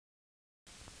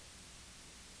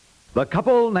The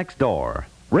Couple Next Door,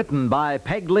 written by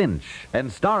Peg Lynch and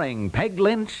starring Peg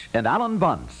Lynch and Alan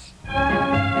Bunce.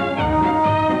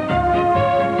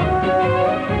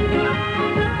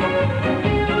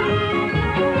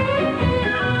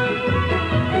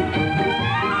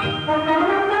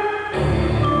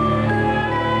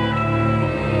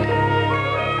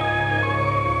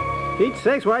 Pete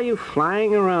sakes, why are you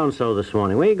flying around so this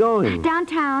morning? Where are you going?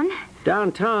 Downtown.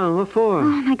 Downtown? What for? Oh,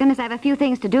 my goodness, I have a few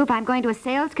things to do if I'm going to a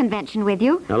sales convention with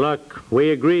you. Now, look, we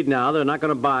agreed now they're not going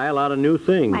to buy a lot of new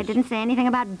things. I didn't say anything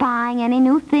about buying any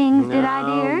new things, did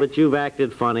I, dear? But you've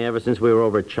acted funny ever since we were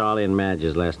over at Charlie and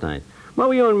Madge's last night. What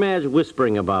were you and Madge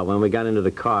whispering about when we got into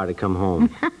the car to come home?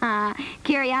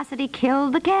 Curiosity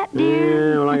killed the cat,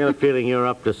 dear. Yeah, well, I got a feeling you're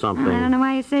up to something. I don't know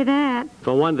why you say that.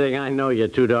 For one thing, I know you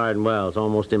too darn well. It's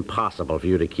almost impossible for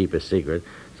you to keep a secret.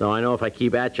 So I know if I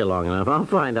keep at you long enough, I'll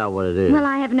find out what it is. Well,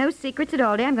 I have no secrets at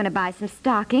all, dear. I'm going to buy some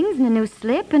stockings and a new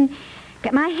slip and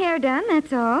get my hair done,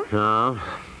 that's all. No.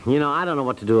 You know, I don't know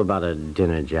what to do about a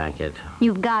dinner jacket.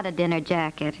 You've got a dinner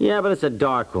jacket. Yeah, but it's a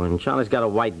dark one. Charlie's got a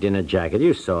white dinner jacket.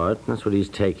 You saw it. That's what he's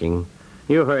taking.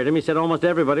 You heard him. He said almost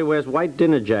everybody wears white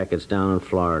dinner jackets down in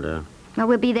Florida. Well,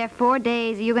 we'll be there 4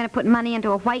 days. Are you going to put money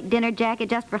into a white dinner jacket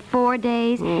just for 4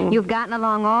 days? You've gotten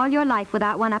along all your life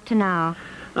without one up to now.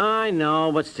 I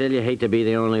know, but still, you hate to be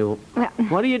the only... Well,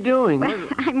 what are you doing? Well,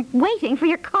 I'm waiting for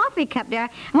your coffee cup, dear.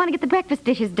 I want to get the breakfast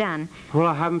dishes done. Well,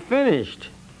 I haven't finished.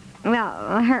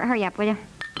 Well, hurry up, will you?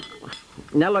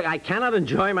 Now, look, I cannot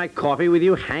enjoy my coffee with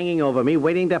you hanging over me,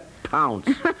 waiting to pounce.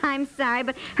 I'm sorry,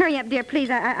 but hurry up, dear, please.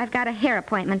 I've got a hair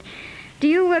appointment. Do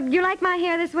you like my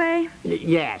hair this way?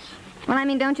 Yes. Well, I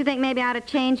mean, don't you think maybe I ought to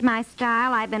change my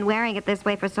style? I've been wearing it this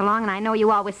way for so long, and I know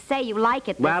you always say you like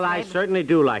it this way. Well, I certainly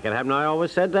do like it. Haven't I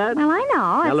always said that? Well, I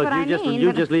know. That's now, look, what I mean.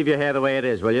 You just leave your hair the way it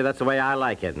is, will you? That's the way I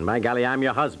like it. And by golly, I'm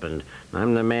your husband.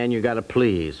 I'm the man you got to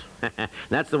please.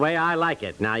 That's the way I like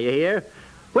it. Now, you hear?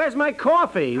 Where's my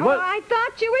coffee? Oh, I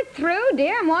thought you were through,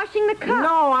 dear. I'm washing the cup.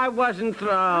 No, I wasn't through.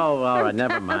 Oh, all right,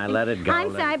 never mind. Let it go.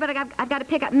 I'm sorry, but I've got to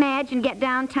pick up Madge and get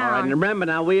downtown. All right, and remember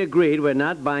now, we agreed we're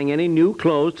not buying any new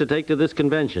clothes to take to this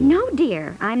convention. No,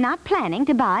 dear. I'm not planning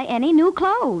to buy any new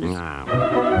clothes. No.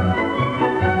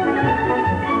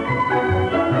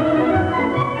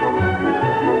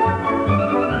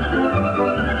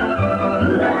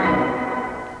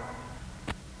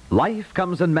 Life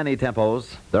comes in many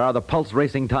tempos. There are the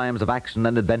pulse-racing times of action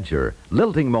and adventure,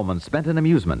 lilting moments spent in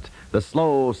amusement, the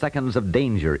slow seconds of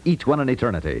danger, each one an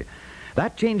eternity.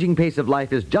 That changing pace of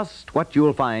life is just what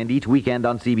you'll find each weekend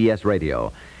on CBS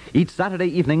Radio. Each Saturday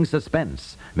evening,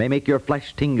 suspense may make your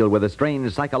flesh tingle with a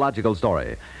strange psychological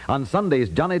story. On Sundays,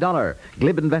 Johnny Dollar,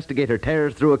 glib investigator,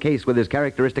 tears through a case with his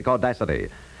characteristic audacity.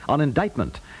 On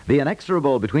Indictment, the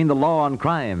inexorable between the law and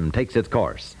crime takes its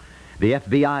course. The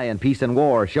FBI in Peace and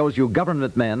War shows you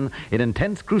government men in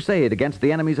intense crusade against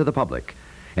the enemies of the public.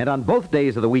 And on both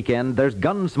days of the weekend, there's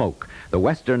Gunsmoke, the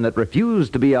Western that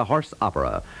refused to be a horse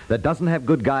opera, that doesn't have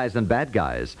good guys and bad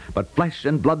guys, but flesh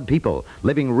and blood people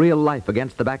living real life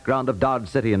against the background of Dodge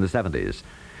City in the 70s.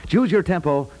 Choose your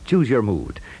tempo, choose your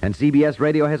mood, and CBS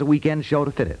Radio has a weekend show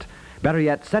to fit it. Better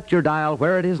yet, set your dial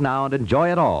where it is now and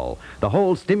enjoy it all. The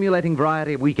whole stimulating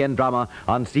variety of weekend drama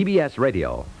on CBS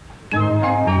Radio. Yoo-hoo,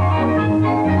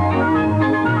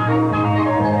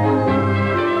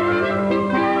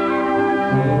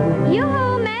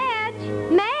 Madge!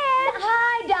 Madge!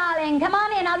 Hi, darling. Come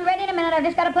on in. I'll be ready in a minute. I've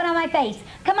just got to put on my face.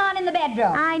 Come on in the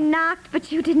bedroom. I knocked,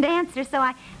 but you didn't answer, so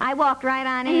I walked right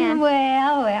on in.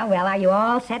 Well. Are you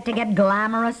all set to get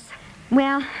glamorous?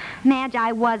 Well, Madge,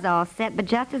 I was all set, but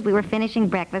just as we were finishing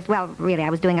breakfast, well, really, I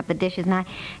was doing up the dishes, and I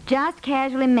just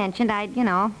casually mentioned I'd,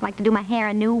 like to do my hair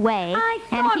a new way. I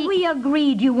thought we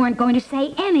agreed you weren't going to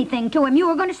say anything to him. You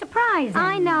were going to surprise him.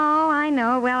 I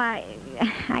know. Well, I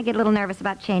get a little nervous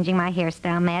about changing my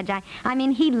hairstyle, Madge. I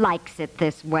mean, he likes it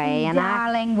this way, and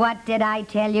Darling, what did I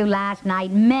tell you last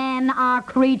night? Men are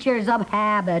creatures of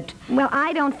habit. Well,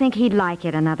 I don't think he'd like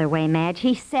it another way, Madge.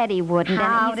 He said he wouldn't.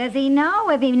 How does he know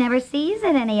if he never sees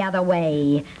it any other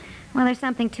way? Well, there's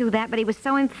something to that, but he was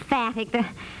so emphatic that...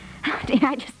 Dear,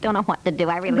 I just don't know what to do.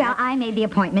 Well, I made the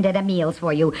appointment at Emile's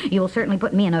for you. You'll certainly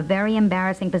put me in a very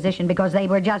embarrassing position because they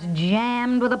were just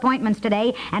jammed with appointments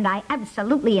today, and I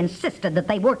absolutely insisted that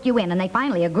they work you in, and they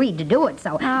finally agreed to do it,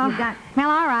 so you've got...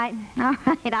 Well, all right.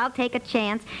 I'll take a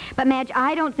chance. But, Madge,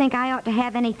 I don't think I ought to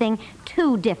have anything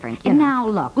too different. You know. Now,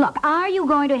 look, are you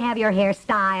going to have your hair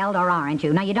styled or aren't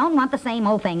you? Now, you don't want the same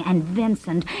old thing. And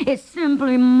Vincent is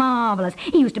simply marvelous.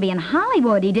 He used to be in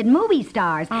Hollywood. He did movie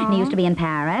stars. And he used to be in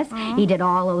Paris. He did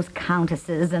all those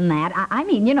countesses and that. I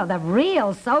mean, you know, the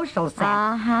real social set.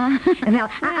 Well,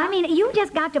 I mean, you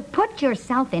just got to put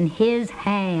yourself in his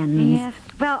hands. Yes.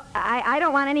 Well, I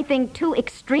don't want anything too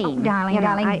extreme. Oh, darling, You know,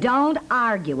 darling, don't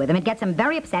argue with him. It gets him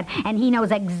very upset, and he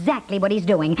knows exactly what he's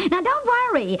doing. Now, don't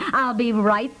worry. I'll be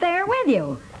right there with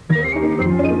you.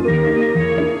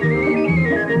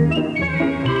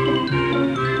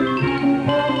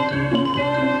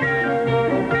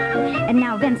 And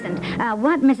now, Vincent,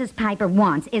 what Mrs. Piper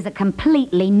wants is a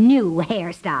completely new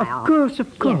hairstyle.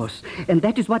 Of course. And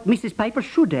that is what Mrs. Piper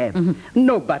should have.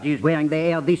 Nobody is wearing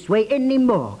their hair this way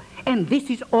anymore. And this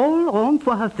is all wrong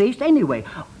for her face anyway.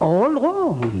 All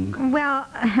wrong. Well,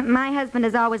 my husband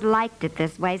has always liked it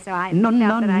this way, so I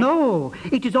No.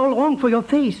 It is all wrong for your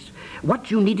face. What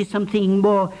you need is something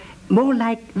more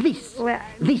like this. Well,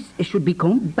 this should be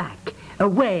combed back,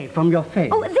 away from your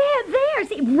face. Oh, there.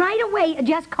 See, right away,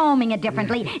 just combing it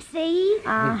differently. See?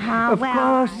 Of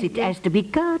course, it has to be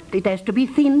cut. It has to be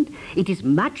thinned. It is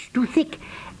much too thick.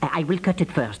 I will cut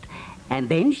it first. And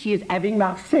then she is having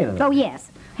Marcel. Oh, yes.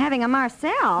 Having a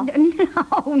Marcel?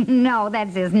 No,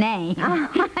 that's his name.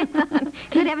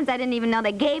 Good heavens, I didn't even know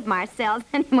they gave Marcels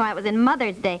anymore. It was in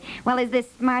Mother's Day. Well, is this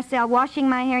Marcel washing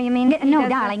my hair, you mean? No,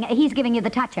 darling, he's giving you the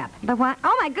touch-up. But what?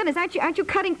 Oh, my goodness, aren't you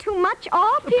cutting too much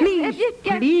off here?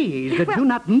 Please, do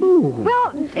not move.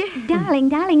 Well,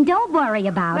 Darling, don't worry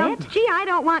about it. Gee, I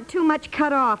don't want too much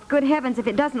cut off. Good heavens, if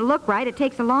it doesn't look right, it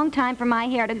takes a long time for my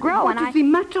hair to grow. What is the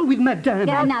matter with Madame?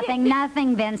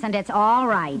 Nothing, Vincent. It's all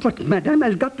right. But Madame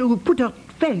has got to put her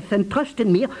faith and trust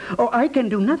in me, or I can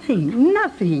do nothing.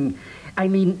 Nothing. I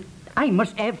mean, I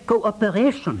must have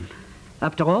cooperation.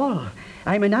 After all,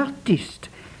 I'm an artist.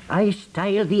 I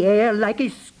style the hair like a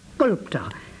sculptor.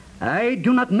 I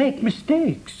do not make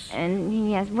mistakes. And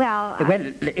yes, well...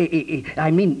 Well, I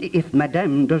mean, if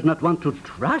Madame does not want to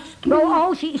trust me...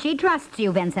 She trusts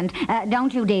you, Vincent.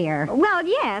 Don't you dare. Well,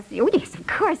 yes. Oh, yes, of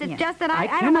course. It's just that I I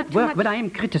don't cannot want too work much... when I am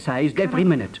criticized every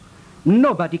minute.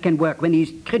 Nobody can work when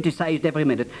he's criticized every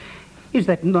minute. Is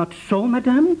that not so,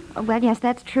 Madame? Well, yes,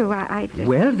 that's true.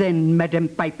 Well, then, Madame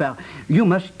Piper, you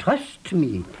must trust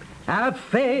me. Have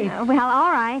faith. Well,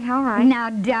 all right.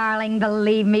 Now, darling,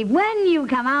 believe me, when you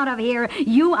come out of here,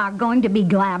 you are going to be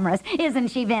glamorous. Isn't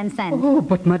she, Vincent? Oh,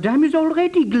 but Madame is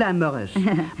already glamorous.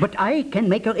 But I can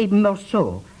make her even more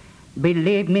so.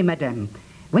 Believe me, Madame,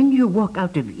 when you walk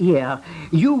out of here,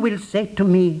 you will say to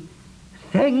me,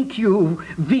 "Thank you,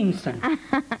 Vincent."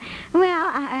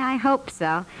 Well, I hope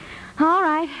so. All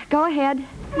right, go ahead.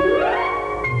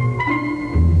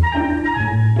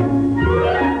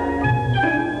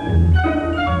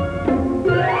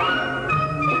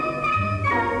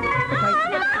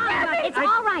 It's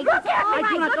all right. I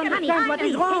do not understand what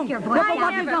is wrong.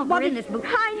 What is this boot?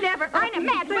 I never,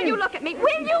 Madge, will you look at me?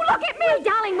 Will you look at me?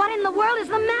 Darling, what in the world is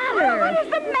the matter? What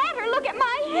is the matter? Look at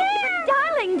my hair.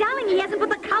 Darling, he hasn't put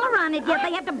the color on it yet.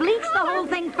 They have to bleach the whole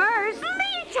thing first.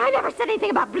 Bleach? I never said anything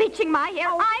about bleaching my hair.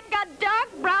 I've got dark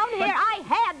brown hair. I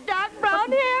had dark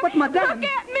brown hair. But, Madame... Look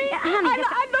at me. Honey,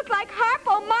 I look like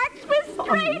Harpo Marx with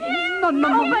straight hair.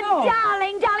 No. But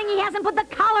darling, he hasn't put the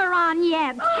color on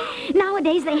yet.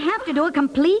 Nowadays, they have to do a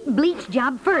complete bleach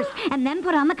job first and then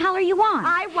put on the color you want.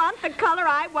 I want the color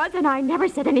I was, and I never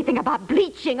said anything about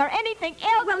bleaching or anything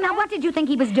else. Well, now, what did you think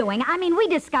he was doing? I mean, we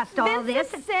discussed all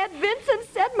this. Vincent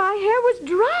said my hair was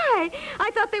dry.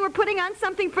 I thought they were putting on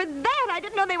something for that. I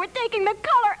didn't know they were taking the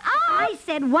color out. I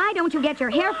said, why don't you get your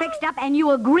hair fixed up, and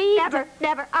you agreed? Never.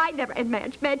 I never. And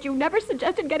Madge, you never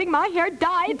suggested getting my hair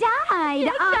dyed. Dyed?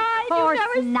 Dyed. Of course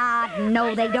not.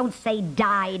 No, they don't say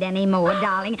dyed anymore,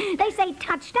 darling. They say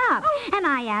touched up. And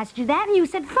I asked you that, and you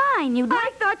said fine.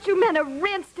 I thought you meant a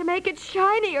rinse to make it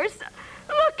shiny or so.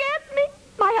 Look at me.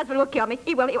 My husband will kill me.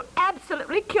 He will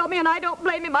absolutely kill me, and I don't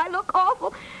blame him. I look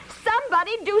awful.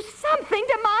 Somebody do something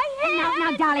to my hair.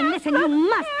 Now, darling, listen, you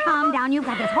must calm down. You've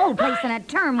got this whole place in a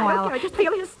turmoil. I just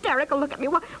feel hysterical. Look at me.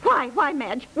 Why,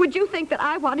 Madge? Would you think that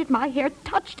I wanted my hair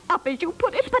touched up, as you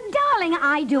put it? But, darling,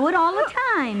 I do it all the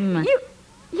time.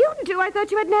 You do? I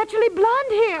thought you had naturally blonde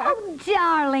hair. Oh,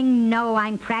 darling, no,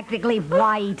 I'm practically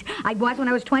white. I was when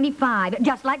I was 25,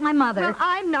 just like my mother. Well,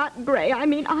 I'm not gray. I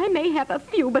mean, I may have a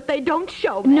few, but they don't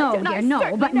show. No, dear,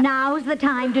 no. But now's the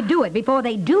time to do it before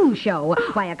they do show.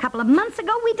 Why, a couple of months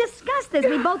ago, we discussed this.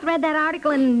 We both read that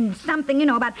article in something,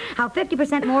 about how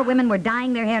 50% more women were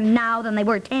dyeing their hair now than they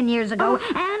were 10 years ago.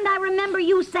 And I remember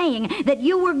you saying that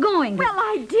you were going to. Well,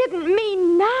 I didn't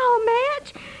mean now,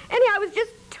 Madge. Anyhow, I was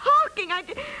just talking looking. I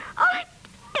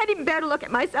can't even bear to look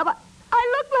at myself.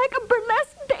 I look like a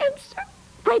burlesque dancer.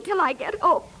 Wait till I get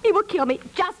home. He will kill me.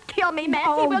 Just kill me,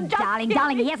 Matt. He will just darling, kill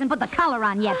darling, me. he hasn't put the color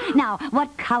on yet. Now,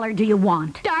 what color do you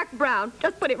want? Dark brown.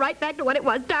 Just put it right back to what it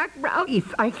was. Dark brown.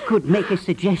 If I could make a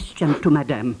suggestion to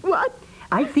Madame, What?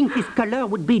 I think this color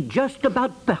would be just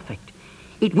about perfect.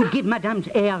 It would give Madame's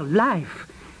hair life,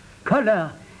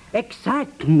 color,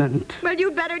 excitement. Well,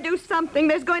 you'd better do something.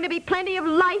 There's going to be plenty of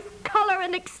life, color,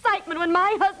 and excitement when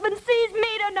my husband sees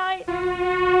me tonight.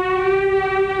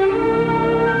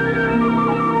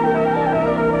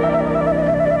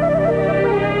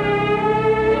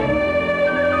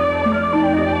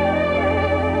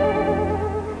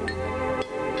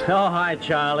 Oh, hi,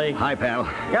 Charlie. Hi, pal.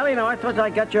 Golly, I thought I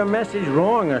got your message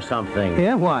wrong or something.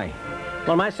 Yeah, why?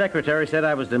 Well, my secretary said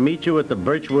I was to meet you at the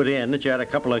Birchwood Inn, that you had a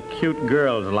couple of cute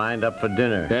girls lined up for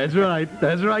dinner. That's right,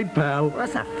 pal. Well,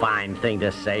 that's a fine thing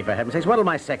to say, for heaven's sakes. What'll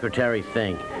my secretary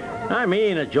think? I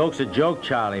mean, a joke's a joke,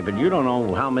 Charlie, but you don't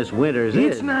know how Miss Winters is.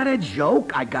 It's not a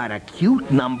joke. I got a cute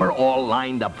number all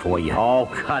lined up for you. Oh,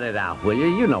 cut it out, will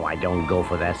you? You know I don't go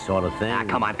for that sort of thing. Ah,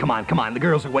 come on. The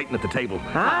girls are waiting at the table.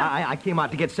 Huh? I came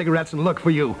out to get cigarettes and look for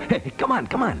you. Hey, come on.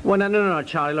 Well, no,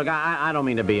 Charlie. Look, I don't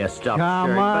mean to be a stuffed Come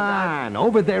shirt, on,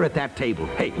 over there at that table.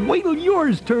 Hey, wait till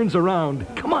yours turns around.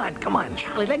 Come on.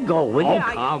 Charlie, let go, will you?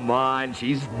 Oh, come on.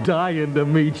 She's dying to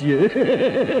meet you.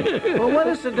 Well, what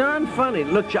is so darn funny?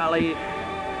 Look, Charlie,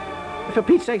 for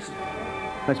Pete's sakes,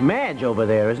 that's Madge over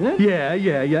there, isn't it?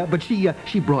 Yeah. But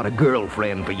she brought a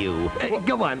girlfriend for you. Hey,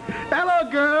 come on. Hello,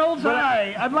 girls.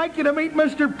 Hi. I'd like you to meet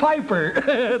Mr. Piper.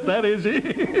 That is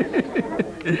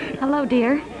it. Hello,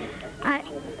 dear.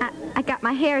 I got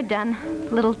my hair done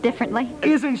a little differently.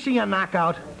 Isn't she a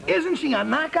knockout?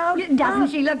 Doesn't Doesn't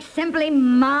she look simply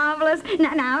marvelous?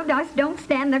 Now, just don't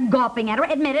stand there gawping at her.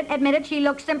 Admit it, she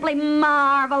looks simply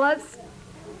marvelous.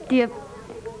 Do you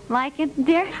like it,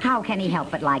 dear? How can he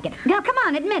help but like it? Now, come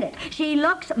on, admit it. She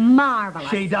looks marvelous.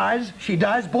 She does.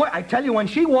 Boy, I tell you, when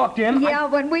she walked in... Yeah,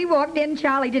 when we walked in,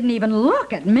 Charlie didn't even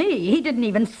look at me. He didn't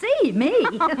even see me.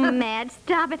 Oh, Mad,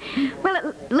 stop it. Well,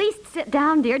 at least sit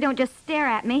down, dear. Don't just stare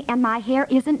at me. And my hair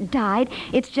isn't dyed.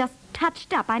 It's just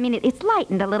touched up. I mean, it's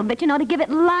lightened a little bit, to give it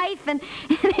life and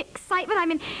excitement. I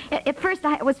mean, at first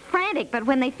I was frantic, but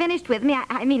when they finished with me,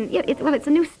 it's a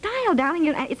new style, darling.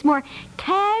 It's more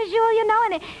casual,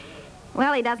 and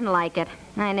well, he doesn't like it.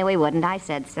 I knew he wouldn't. I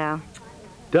said so.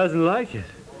 Doesn't like it.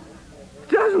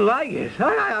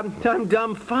 I'm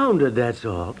dumbfounded, that's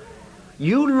all.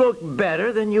 You look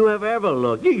better than you have ever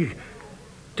looked.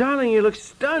 Darling, you look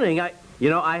stunning. I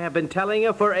have been telling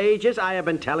her for ages. I have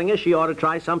been telling her she ought to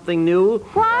try something new.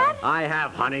 What? I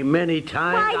have, honey, many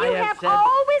times. Why, you have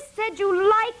always said you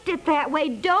liked it that way.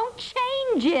 Don't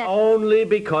change it. Only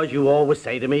because you always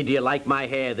say to me, do you like my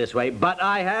hair this way? But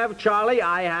I have, Charlie,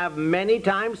 many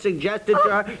times suggested to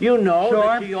her, that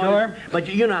she ought to... But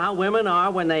you know how women are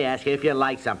when they ask you if you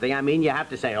like something. I mean, you have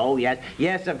to say, oh, yes,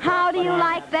 of course. How do you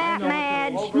like that,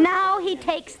 Madge? Now he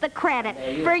takes the credit.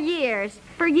 For years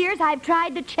I've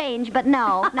tried to change, but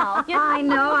no. I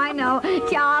know.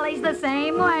 Charlie's the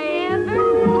same way.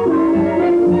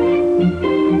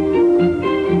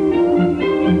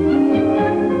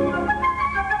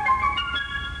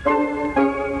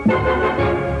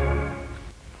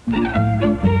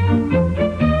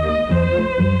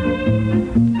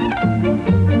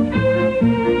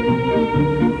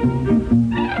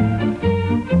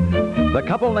 The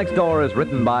Couple Next Door is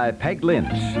written by Peg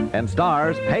Lynch and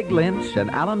stars Peg Lynch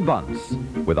and Alan Bunce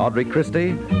with Audrey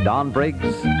Christie, Don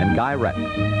Briggs, and Guy Rett,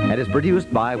 and is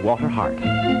produced by Walter Hart.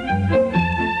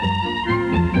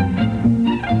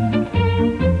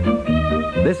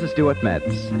 This is Stuart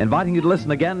Metz, inviting you to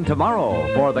listen again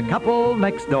tomorrow for The Couple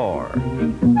Next Door.